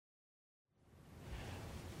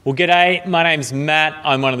Well, g'day. My name's Matt.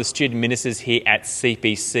 I'm one of the student ministers here at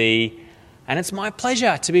CPC, and it's my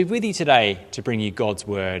pleasure to be with you today to bring you God's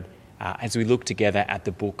Word as we look together at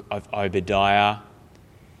the book of Obadiah.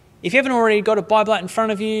 If you haven't already got a Bible out in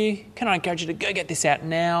front of you, can I encourage you to go get this out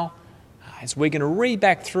now as we're going to read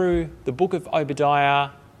back through the book of Obadiah.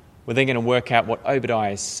 We're then going to work out what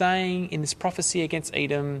Obadiah is saying in this prophecy against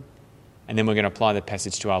Edom, and then we're going to apply the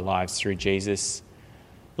passage to our lives through Jesus.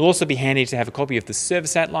 It'll also be handy to have a copy of the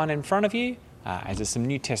service outline in front of you, as there's some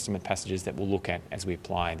New Testament passages that we'll look at as we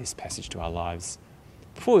apply this passage to our lives.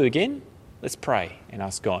 Before we begin, let's pray and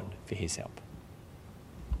ask God for his help.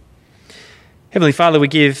 Heavenly Father, we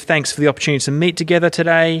give thanks for the opportunity to meet together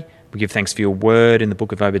today. We give thanks for your word in the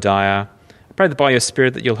book of Obadiah. I pray that by your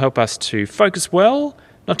Spirit that you'll help us to focus well,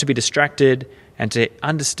 not to be distracted, and to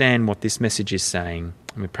understand what this message is saying.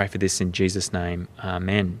 And we pray for this in Jesus' name.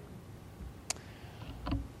 Amen.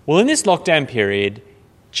 Well, in this lockdown period,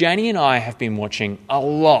 Janie and I have been watching a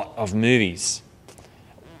lot of movies.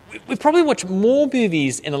 We've probably watched more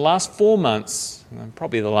movies in the last 4 months than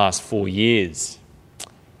probably the last 4 years.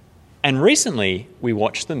 And recently, we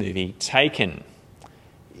watched the movie Taken.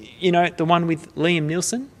 You know, the one with Liam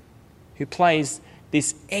Neeson, who plays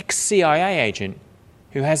this ex-CIA agent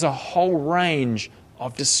who has a whole range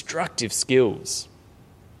of destructive skills.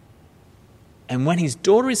 And when his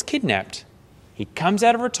daughter is kidnapped, he comes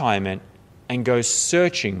out of retirement and goes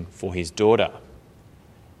searching for his daughter.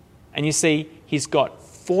 And you see, he's got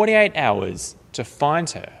 48 hours to find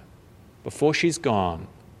her before she's gone,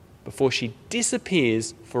 before she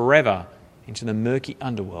disappears forever into the murky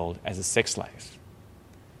underworld as a sex slave.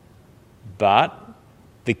 But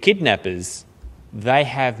the kidnappers, they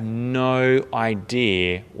have no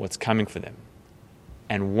idea what's coming for them.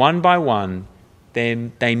 And one by one,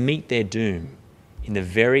 they meet their doom in the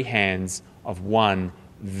very hands of one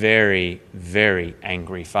very, very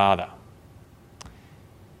angry father.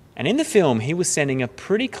 And in the film, he was sending a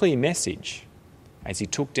pretty clear message as he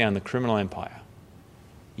took down the criminal empire.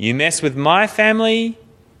 You mess with my family,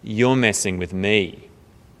 you're messing with me.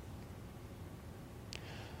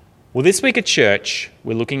 Well, this week at church,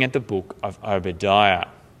 we're looking at the book of Obadiah.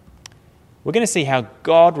 We're going to see how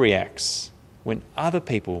God reacts when other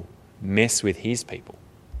people mess with his people,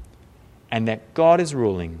 and that God is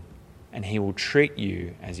ruling and he will treat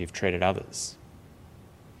you as you've treated others.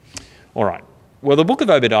 All right. Well, the book of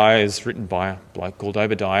Obadiah is written by a bloke called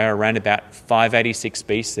Obadiah around about 586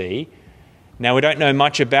 BC. Now, we don't know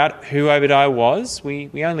much about who Obadiah was. We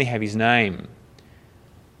only have his name.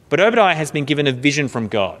 But Obadiah has been given a vision from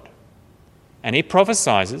God, and he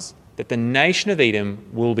prophesies that the nation of Edom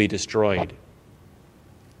will be destroyed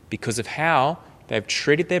because of how they've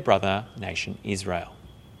treated their brother nation Israel.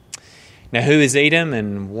 Now, who is Edom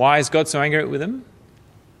and why is God so angry with them?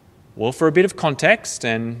 Well, for a bit of context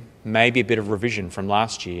and maybe a bit of revision from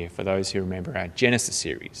last year for those who remember our Genesis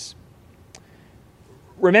series.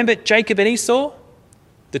 Remember Jacob and Esau,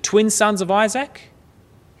 the twin sons of Isaac,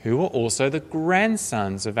 who were also the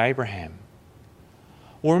grandsons of Abraham?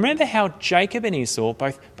 Well, remember how Jacob and Esau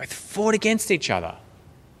both fought against each other,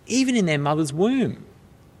 even in their mother's womb.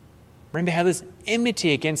 Remember how there's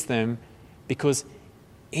enmity against them because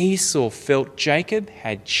Esau felt Jacob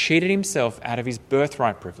had cheated himself out of his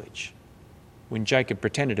birthright privilege when Jacob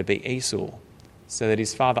pretended to be Esau so that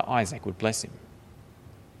his father Isaac would bless him.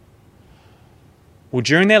 Well,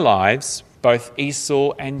 during their lives, both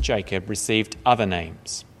Esau and Jacob received other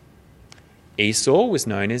names. Esau was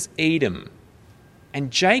known as Edom,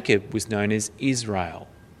 and Jacob was known as Israel.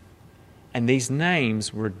 And these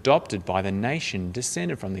names were adopted by the nation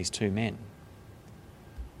descended from these two men.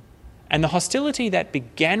 And the hostility that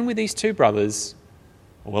began with these two brothers,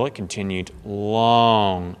 well, it continued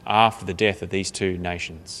long after the death of these two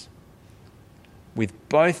nations, with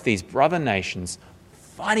both these brother nations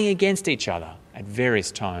fighting against each other at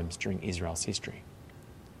various times during Israel's history.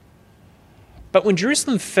 But when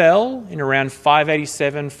Jerusalem fell in around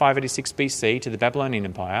 587, 586 BC to the Babylonian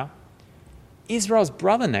Empire, Israel's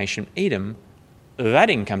brother nation, Edom, they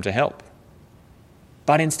didn't come to help.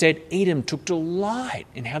 But instead, Edom took delight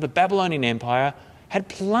in how the Babylonian Empire had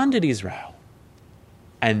plundered Israel.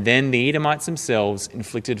 And then the Edomites themselves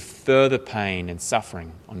inflicted further pain and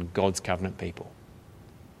suffering on God's covenant people.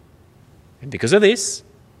 And because of this,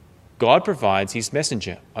 God provides his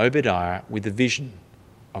messenger, Obadiah, with a vision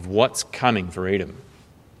of what's coming for Edom.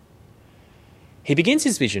 He begins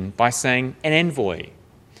his vision by saying an envoy,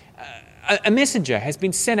 a messenger, has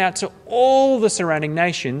been sent out to all the surrounding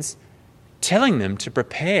nations, telling them to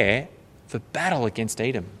prepare for battle against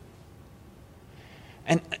Edom.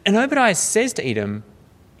 And Obadiah says to Edom,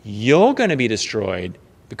 you're going to be destroyed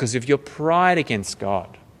because of your pride against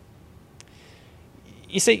God.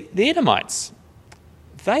 You see, the Edomites,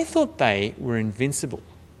 they thought they were invincible.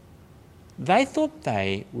 They thought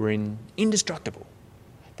they were indestructible,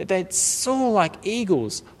 that they'd soar like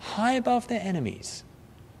eagles high above their enemies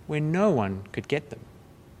where no one could get them.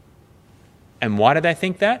 And why did they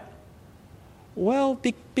think that? Well,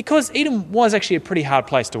 because Edom was actually a pretty hard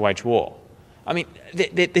place to wage war. I mean,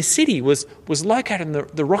 the city was located in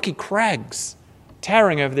the rocky crags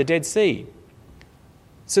towering over the Dead Sea.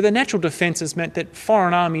 So the natural defences meant that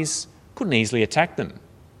foreign armies couldn't easily attack them.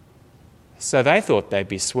 So they thought they'd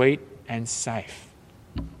be sweet and safe.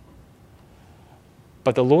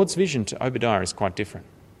 But the Lord's vision to Obadiah is quite different.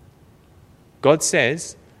 God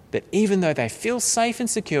says that even though they feel safe and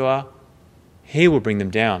secure, He will bring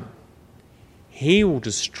them down. He will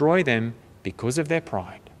destroy them because of their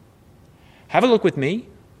pride. Have a look with me,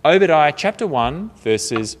 Obadiah chapter 1,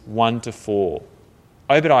 verses 1 to 4.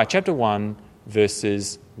 Obadiah chapter 1,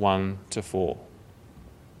 verses 1 to 4.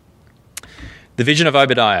 The vision of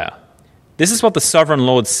Obadiah. This is what the sovereign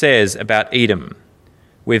Lord says about Edom.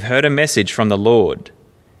 We've heard a message from the Lord.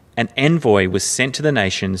 An envoy was sent to the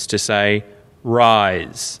nations to say,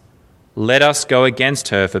 "Rise, let us go against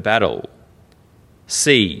her for battle.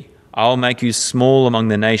 See, I'll make you small among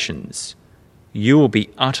the nations. You will be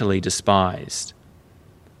utterly despised.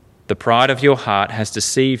 The pride of your heart has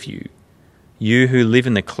deceived you, you who live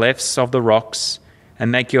in the clefts of the rocks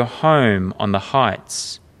and make your home on the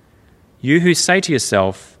heights. You who say to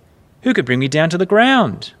yourself, 'Who could bring me down to the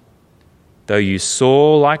ground?' Though you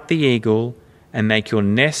soar like the eagle and make your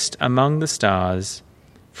nest among the stars,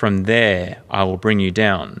 from there I will bring you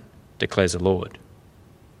down, declares the Lord."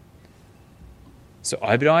 So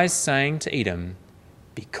Obadiah is saying to Edom,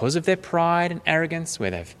 because of their pride and arrogance,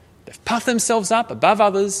 where they've puffed themselves up above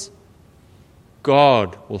others,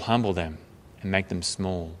 God will humble them and make them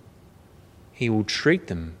small. He will treat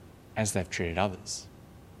them as they've treated others.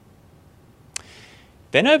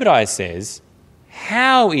 Then Obadiah says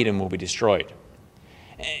how Edom will be destroyed.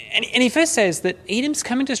 And he first says that Edom's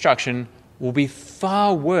coming destruction will be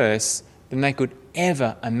far worse than they could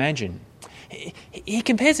ever imagine. He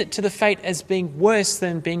compares it to the fate as being worse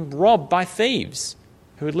than being robbed by thieves,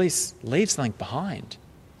 who at least leave something behind.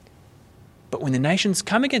 But when the nations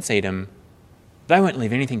come against Edom, they won't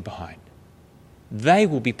leave anything behind. They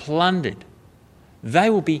will be plundered. They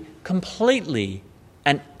will be completely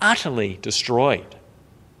and utterly destroyed.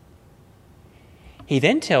 He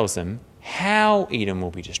then tells them how Edom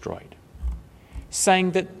will be destroyed,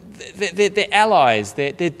 saying that their allies,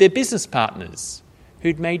 their business partners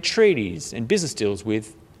who'd made treaties and business deals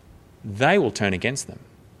with, they will turn against them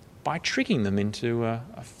by tricking them into a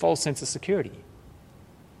false sense of security.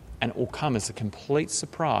 And it will come as a complete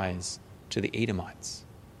surprise to the Edomites.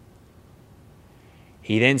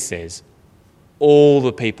 He then says, all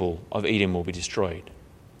the people of Edom will be destroyed.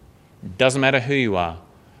 It doesn't matter who you are,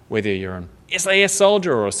 whether you're an SAS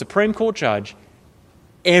soldier or a Supreme Court judge,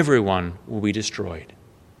 everyone will be destroyed.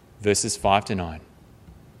 Verses 5 to 9.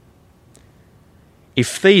 If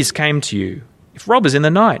thieves came to you, if robbers in the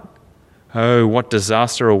night, oh, what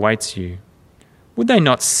disaster awaits you. Would they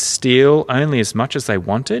not steal only as much as they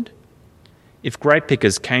wanted? If grape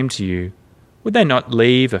pickers came to you, would they not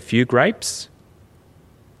leave a few grapes?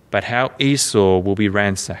 But how Esau will be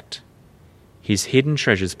ransacked, his hidden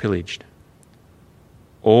treasures pillaged.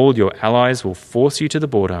 All your allies will force you to the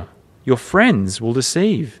border. Your friends will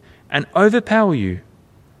deceive and overpower you.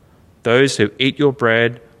 Those who eat your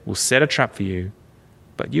bread will set a trap for you,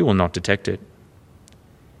 but you will not detect it.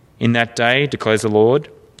 In that day, declares the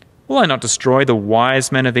Lord, will I not destroy the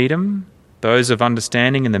wise men of Edom, those of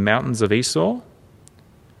understanding in the mountains of Esau?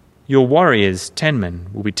 Your warriors, 10 men,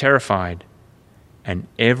 will be terrified, and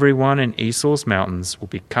everyone in Esau's mountains will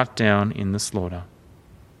be cut down in the slaughter.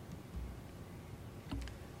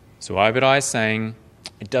 So Obadiah is saying,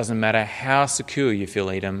 it doesn't matter how secure you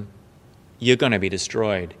feel, Edom, you're going to be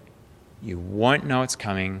destroyed. You won't know it's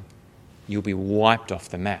coming. You'll be wiped off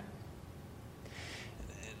the map.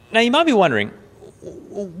 Now you might be wondering,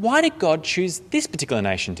 why did God choose this particular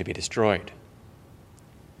nation to be destroyed?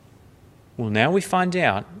 Well, now we find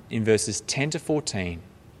out in verses 10 to 14.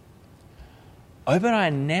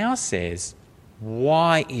 Obadiah now says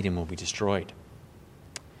why Edom will be destroyed.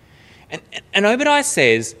 And Obadiah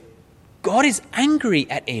says God is angry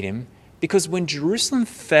at Edom because when Jerusalem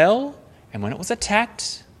fell and when it was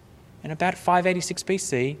attacked in about 586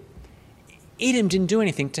 BC, Edom didn't do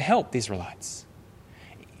anything to help the Israelites.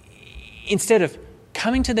 Instead of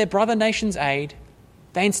coming to their brother nation's aid,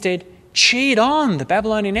 they instead cheered on the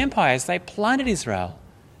Babylonian Empire as they plundered Israel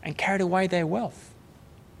and carried away their wealth.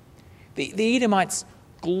 The Edomites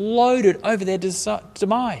gloated over their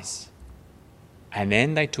demise. and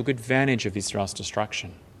then they took advantage of Israel's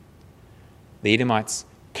destruction. The Edomites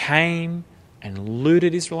came and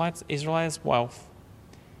looted Israel's wealth,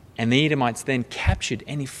 and the Edomites then captured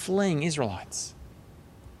any fleeing Israelites,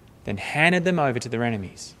 then handed them over to their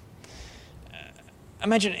enemies.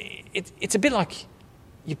 Imagine, it's a bit like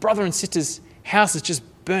your brother and sister's house is just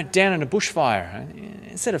burnt down in a bushfire.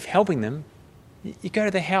 Instead of helping them, you go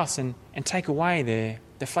to their house and take away their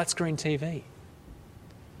flat-screen TV.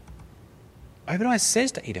 Obadiah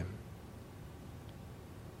says to Edom,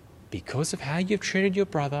 because of how you've treated your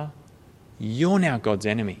brother, you're now God's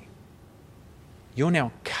enemy. You're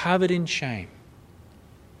now covered in shame.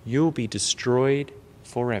 You'll be destroyed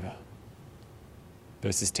forever.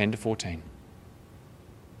 Verses 10 to 14.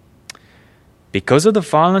 Because of the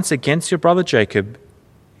violence against your brother Jacob,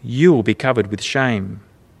 you will be covered with shame.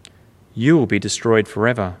 You will be destroyed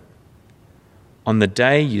forever. On the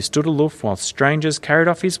day you stood aloof while strangers carried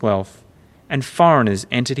off his wealth, and foreigners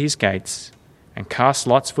entered his gates, and cast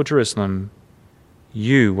lots for Jerusalem,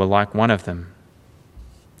 you were like one of them.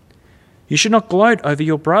 You should not gloat over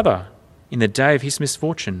your brother in the day of his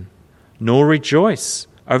misfortune, nor rejoice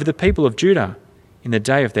over the people of Judah in the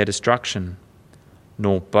day of their destruction,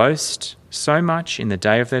 nor boast so much in the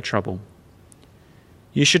day of their trouble.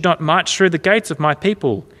 You should not march through the gates of my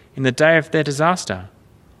people in the day of their disaster,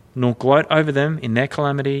 nor gloat over them in their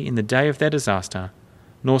calamity in the day of their disaster,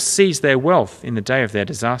 nor seize their wealth in the day of their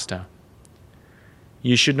disaster.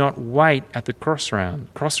 You should not wait at the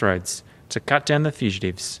crossroads to cut down the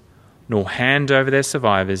fugitives, nor hand over their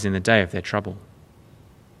survivors in the day of their trouble.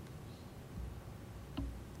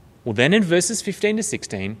 Well, then in verses 15 to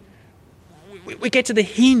 16, we get to the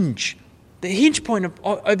hinge point of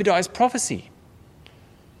Obadiah's prophecy.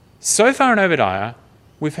 So far in Obadiah,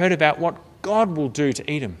 we've heard about what God will do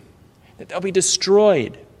to Edom, that they'll be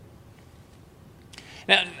destroyed.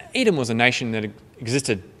 Now, Edom was a nation that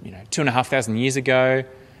existed, 2,500 years ago,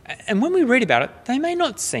 and when we read about it, they may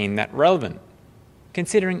not seem that relevant,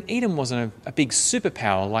 considering Edom wasn't a big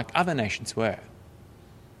superpower like other nations were.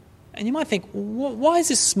 And you might think, why is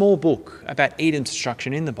this small book about Edom's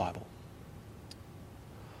destruction in the Bible?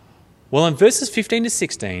 Well, in verses 15 to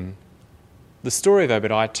 16, the story of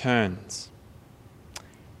Obadiah turns.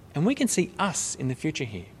 And we can see us in the future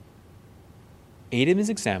here. Edom is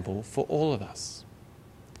an example for all of us.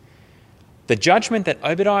 The judgment that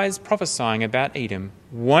Obadiah is prophesying about Edom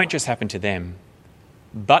won't just happen to them,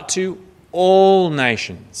 but to all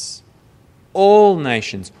nations. All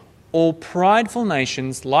nations. All prideful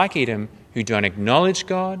nations like Edom who don't acknowledge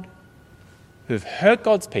God, who've hurt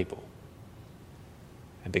God's people.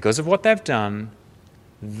 And because of what they've done,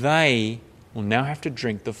 they will now have to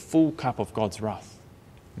drink the full cup of God's wrath.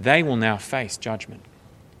 They will now face judgment.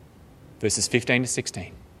 Verses 15 to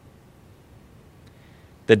 16.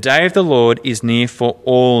 The day of the Lord is near for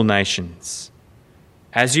all nations.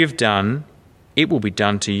 As you have done, it will be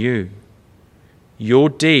done to you. Your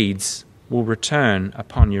deeds will return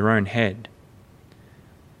upon your own head.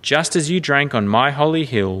 Just as you drank on my holy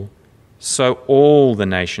hill, so all the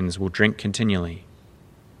nations will drink continually.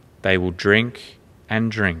 They will drink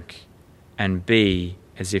and be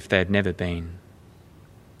as if they had never been.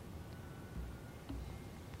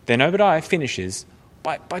 Then Obadiah finishes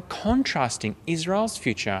by contrasting Israel's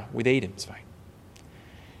future with Edom's fate.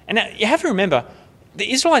 And now you have to remember,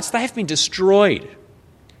 the Israelites, they have been destroyed.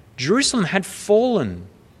 Jerusalem had fallen.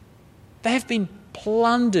 They have been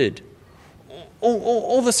plundered.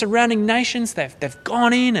 All the surrounding nations, they've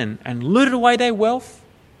gone in and looted away their wealth.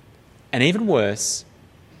 And even worse,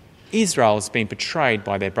 Israel has been betrayed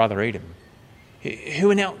by their brother Edom, who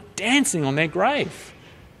are now dancing on their grave.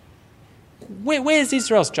 Where's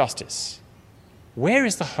Israel's justice? Where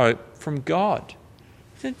is the hope from God?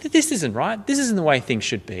 This isn't right. This isn't the way things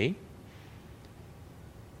should be.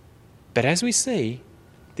 But as we see,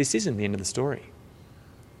 this isn't the end of the story.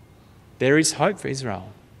 There is hope for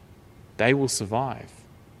Israel. They will survive.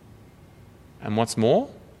 And what's more,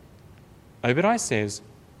 Obadiah says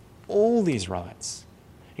all the Israelites,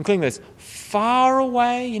 including those far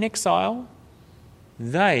away in exile,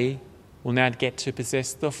 they will now get to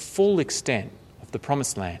possess the full extent of the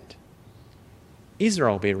promised land.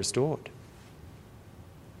 Israel will be restored.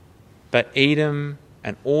 But Edom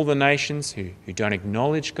and all the nations who don't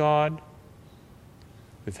acknowledge God,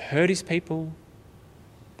 who've hurt his people,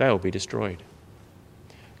 they will be destroyed.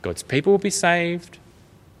 God's people will be saved.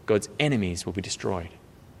 God's enemies will be destroyed.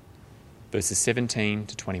 Verses 17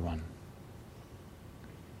 to 21.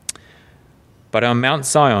 But on Mount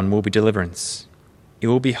Zion will be deliverance. It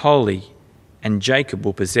will be holy, and Jacob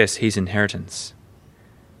will possess his inheritance.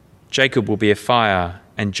 Jacob will be a fire,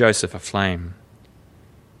 and Joseph a flame.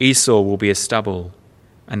 Esau will be a stubble,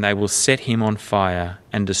 and they will set him on fire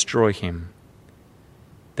and destroy him.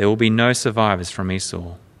 There will be no survivors from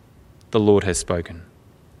Esau. The Lord has spoken.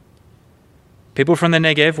 People from the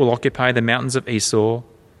Negev will occupy the mountains of Esau,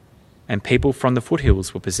 and people from the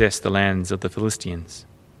foothills will possess the lands of the Philistines.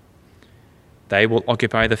 They will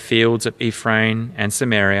occupy the fields of Ephraim and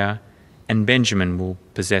Samaria, and Benjamin will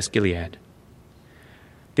possess Gilead.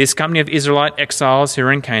 This company of Israelite exiles who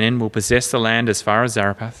are in Canaan will possess the land as far as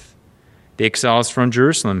Zarephath. The exiles from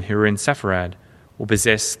Jerusalem who are in Sepharad will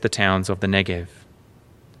possess the towns of the Negev.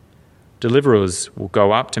 Deliverers will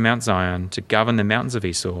go up to Mount Zion to govern the mountains of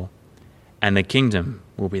Esau, and the kingdom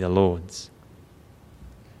will be the Lord's.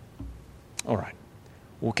 All right.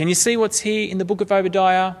 Well, can you see what's here in the book of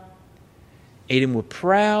Obadiah? Edom were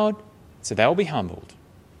proud, so they will be humbled.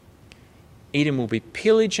 Edom will be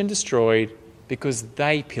pillaged and destroyed because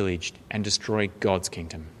they pillaged and destroyed God's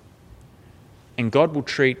kingdom. And God will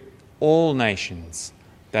treat all nations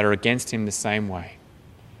that are against him the same way.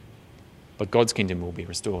 But God's kingdom will be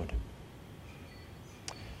restored.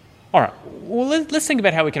 All right, well, let's think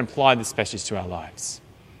about how we can apply this passage to our lives.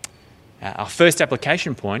 Our first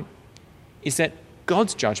application point is that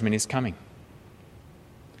God's judgment is coming.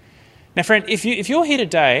 Now, friend, if you're here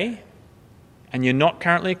today and you're not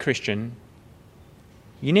currently a Christian,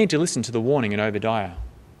 you need to listen to the warning in Obadiah.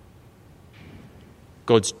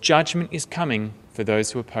 God's judgment is coming for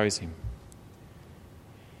those who oppose him.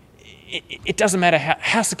 It doesn't matter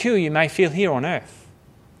how secure you may feel here on earth.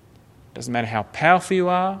 It doesn't matter how powerful you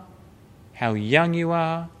are, how young you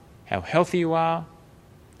are, how healthy you are.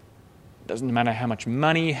 It doesn't matter how much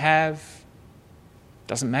money you have. It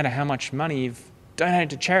doesn't matter how much money you've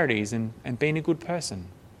donated to charities and been a good person.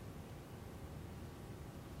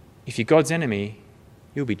 If you're God's enemy,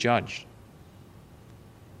 you'll be judged.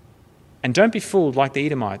 And don't be fooled like the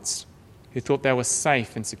Edomites who thought they were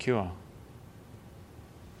safe and secure.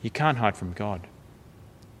 You can't hide from God.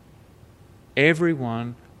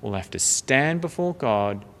 Everyone will have to stand before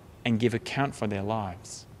God and give account for their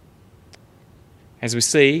lives. As we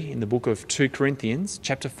see in the book of 2 Corinthians,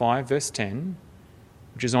 chapter 5, verse 10,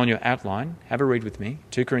 which is on your outline. Have a read with me.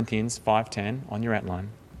 2 Corinthians 5:10 on your outline.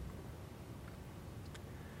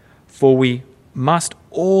 For we must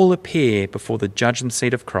all appear before the judgment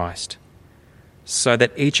seat of Christ, so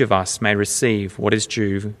that each of us may receive what is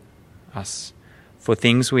due us for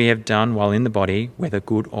things we have done while in the body, whether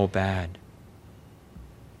good or bad.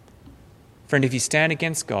 Friend, if you stand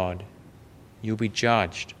against God, you'll be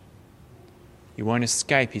judged. You won't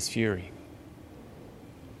escape his fury.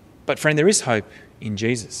 But friend, there is hope in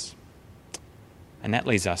Jesus. And that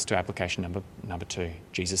leads us to application number 2.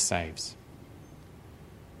 Jesus saves.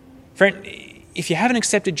 Friend, if you haven't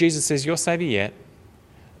accepted Jesus as your Saviour yet,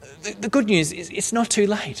 the good news is it's not too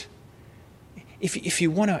late. If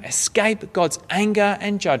you want to escape God's anger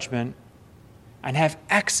and judgment and have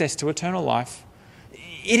access to eternal life,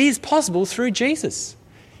 it is possible through Jesus.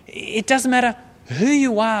 It doesn't matter who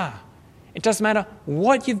you are. It doesn't matter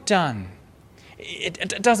what you've done.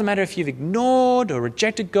 It doesn't matter if you've ignored or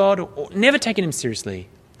rejected God or never taken him seriously.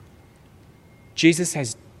 Jesus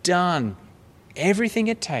has done everything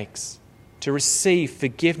it takes to receive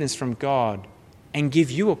forgiveness from God and give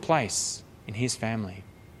you a place in his family.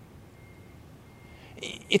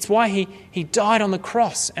 It's why he died on the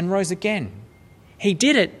cross and rose again. He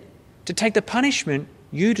did it to take the punishment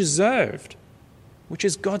you deserved, which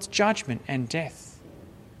is God's judgment and death.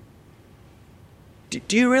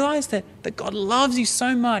 Do you realize that God loves you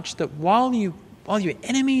so much that while you're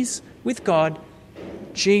enemies with God,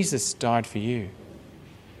 Jesus died for you?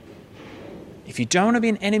 If you don't want to be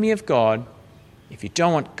an enemy of God, if you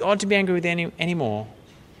don't want God to be angry with you anymore,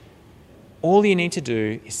 all you need to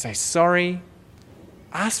do is say sorry,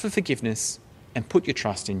 ask for forgiveness, and put your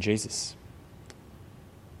trust in Jesus.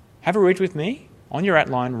 Have a read with me on your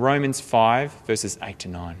outline, Romans 5, verses 8 to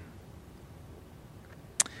 9.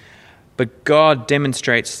 But God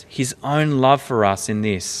demonstrates his own love for us in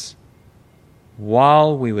this: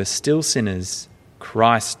 while we were still sinners,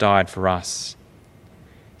 Christ died for us.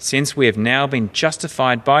 Since we have now been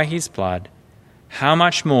justified by his blood, how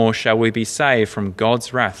much more shall we be saved from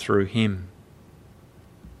God's wrath through him?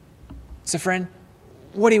 So friend,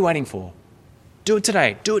 what are you waiting for? Do it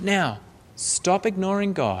today. Do it now. Stop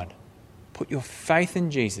ignoring God. Put your faith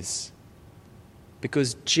in Jesus,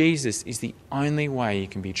 because Jesus is the only way you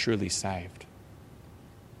can be truly saved.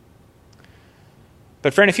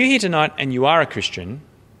 But friend, if you're here tonight and you are a Christian,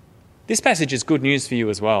 this passage is good news for you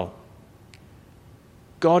as well.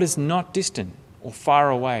 God is not distant or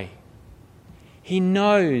far away. He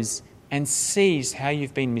knows and sees how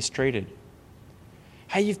you've been mistreated,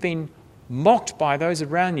 how you've been mocked by those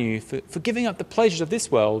around you for giving up the pleasures of this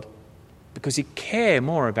world because you care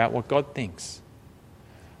more about what God thinks.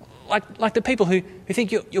 Like the people who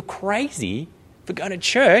think you're crazy for going to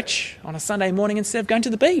church on a Sunday morning instead of going to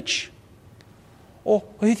the beach. Or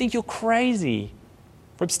who think you're crazy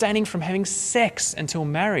for abstaining from having sex until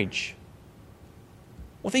marriage.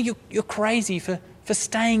 Or think you're crazy for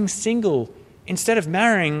staying single instead of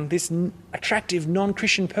marrying this attractive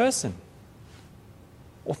non-Christian person.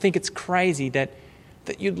 Or think it's crazy that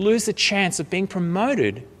you'd lose the chance of being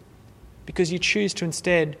promoted because you choose to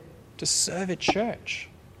instead to serve at church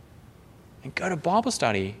and go to Bible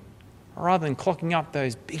study rather than clocking up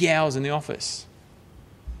those big hours in the office.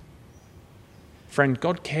 Friend,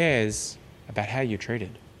 God cares about how you're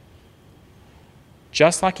treated.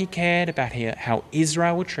 Just like he cared about how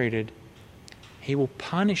Israel were treated, he will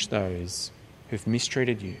punish those who've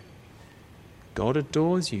mistreated you. God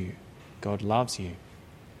adores you. God loves you.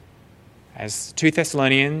 As 2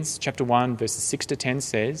 Thessalonians chapter 1, verses 6 to 10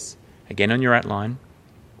 says, again on your outline,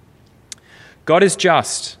 God is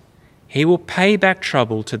just. He will pay back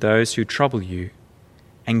trouble to those who trouble you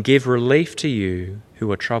and give relief to you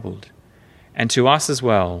who are troubled, and to us as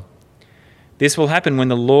well. This will happen when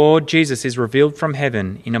the Lord Jesus is revealed from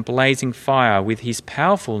heaven in a blazing fire with his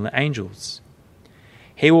powerful angels.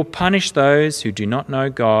 He will punish those who do not know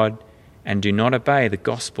God and do not obey the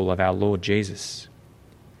gospel of our Lord Jesus.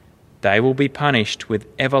 They will be punished with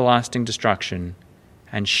everlasting destruction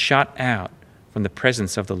and shut out from the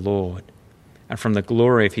presence of the Lord and from the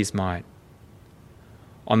glory of his might.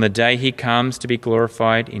 On the day he comes to be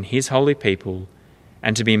glorified in his holy people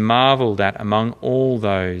and to be marveled at among all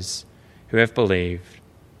those who have believed.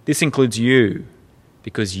 This includes you,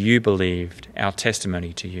 because you believed our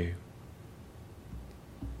testimony to you.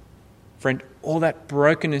 Friend, all that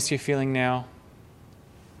brokenness you're feeling now,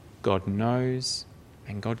 God knows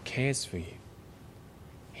and God cares for you.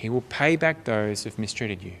 He will pay back those who've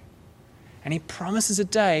mistreated you. And he promises a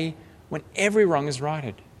day when every wrong is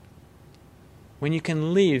righted, when you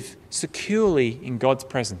can live securely in God's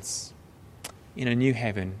presence in a new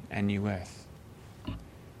heaven and new earth.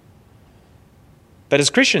 But as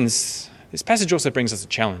Christians, this passage also brings us a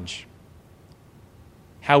challenge.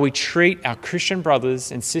 How we treat our Christian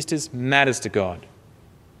brothers and sisters matters to God.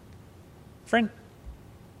 Friend,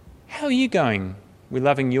 how are you going with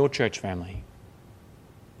loving your church family?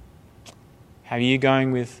 How are you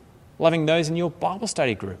going with loving those in your Bible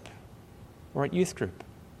study group or at youth group?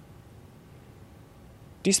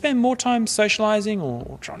 Do you spend more time socialising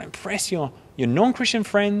or trying to impress your non-Christian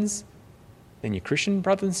friends than your Christian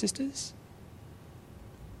brothers and sisters?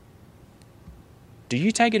 Do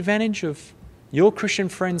you take advantage of your Christian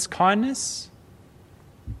friends' kindness?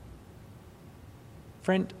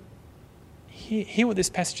 Friend, hear what this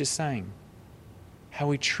passage is saying. How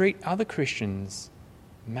we treat other Christians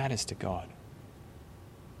matters to God.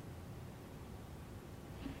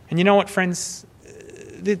 And you know what, friends?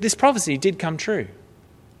 This prophecy did come true.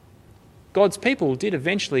 God's people did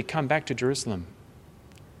eventually come back to Jerusalem,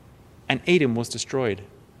 and Edom was destroyed.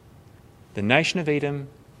 The nation of Edom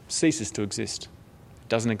ceases to exist. It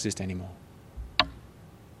doesn't exist anymore.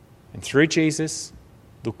 And through Jesus,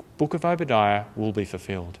 the book of Obadiah will be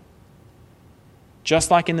fulfilled. Just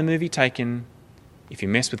like in the movie Taken, if you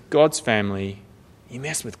mess with God's family, you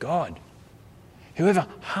mess with God. Whoever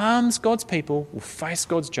harms God's people will face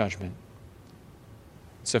God's judgment.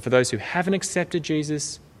 So for those who haven't accepted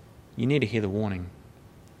Jesus, you need to hear the warning.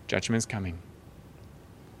 Judgment's coming.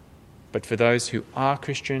 But for those who are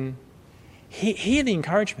Christian, hear the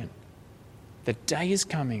encouragement. The day is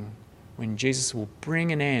coming when Jesus will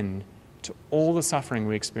bring an end to all the suffering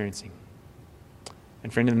we're experiencing.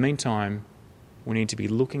 And friend, in the meantime, we need to be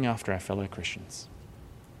looking after our fellow Christians.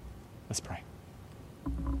 Let's pray.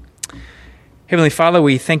 Heavenly Father,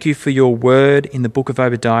 we thank you for your word in the book of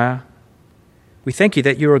Obadiah. We thank you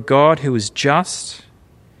that you're a God who is just,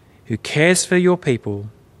 who cares for your people,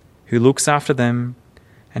 who looks after them,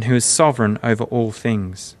 and who is sovereign over all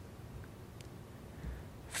things.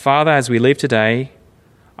 Father, as we leave today,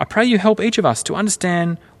 I pray you help each of us to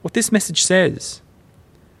understand what this message says.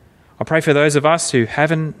 I pray for those of us who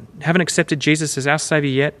haven't accepted Jesus as our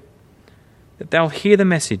Saviour yet, that they'll hear the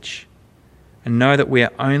message and know that we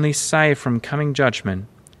are only saved from coming judgment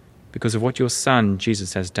because of what your Son,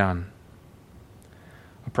 Jesus, has done.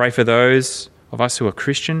 I pray for those of us who are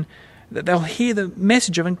Christian, that they'll hear the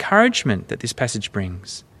message of encouragement that this passage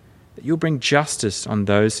brings, that you'll bring justice on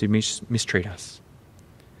those who mistreat us.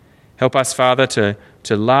 Help us, Father,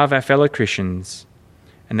 to love our fellow Christians,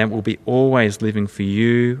 and that we'll be always living for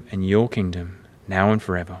you and your kingdom, now and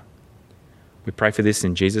forever. We pray for this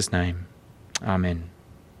in Jesus' name. Amen.